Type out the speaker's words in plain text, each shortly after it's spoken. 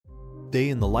Day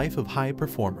in the life of high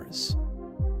performers.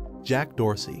 Jack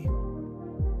Dorsey.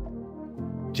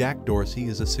 Jack Dorsey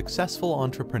is a successful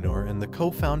entrepreneur and the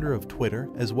co-founder of Twitter,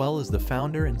 as well as the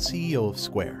founder and CEO of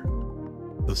Square.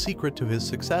 The secret to his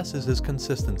success is his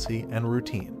consistency and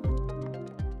routine.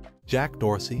 Jack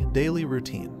Dorsey Daily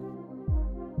Routine.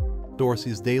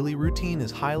 Dorsey's daily routine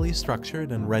is highly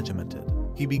structured and regimented.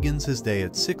 He begins his day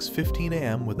at 6:15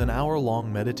 a.m. with an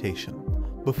hour-long meditation,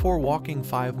 before walking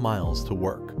 5 miles to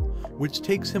work, which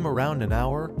takes him around an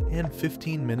hour and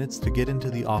 15 minutes to get into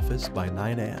the office by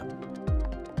 9 a.m.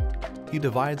 He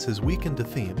divides his week into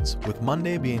themes, with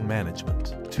Monday being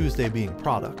management, Tuesday being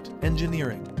product,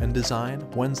 engineering, and design,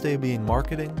 Wednesday being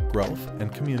marketing, growth,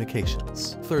 and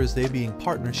communications, Thursday being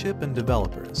partnership and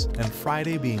developers, and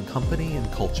Friday being company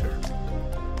and culture.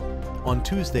 On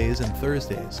Tuesdays and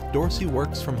Thursdays, Dorsey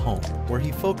works from home, where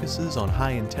he focuses on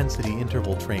high-intensity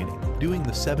interval training, doing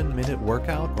the 7-minute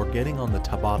workout or getting on the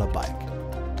Tabata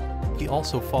bike. He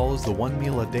also follows the 1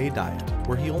 meal a day diet,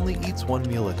 where he only eats 1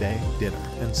 meal a day, dinner,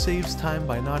 and saves time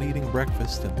by not eating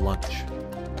breakfast and lunch.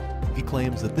 He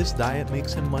claims that this diet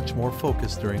makes him much more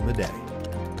focused during the day.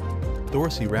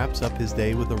 Dorsey wraps up his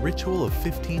day with a ritual of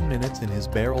 15 minutes in his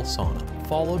barrel sauna,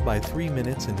 followed by 3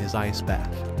 minutes in his ice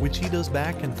bath, which he does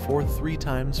back and forth 3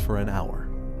 times for an hour.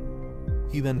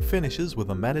 He then finishes with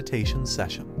a meditation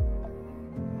session.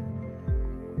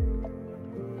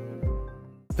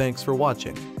 Thanks for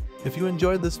watching. If you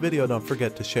enjoyed this video, don't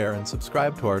forget to share and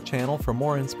subscribe to our channel for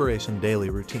more inspiration daily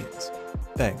routines.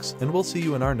 Thanks, and we'll see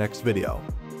you in our next video.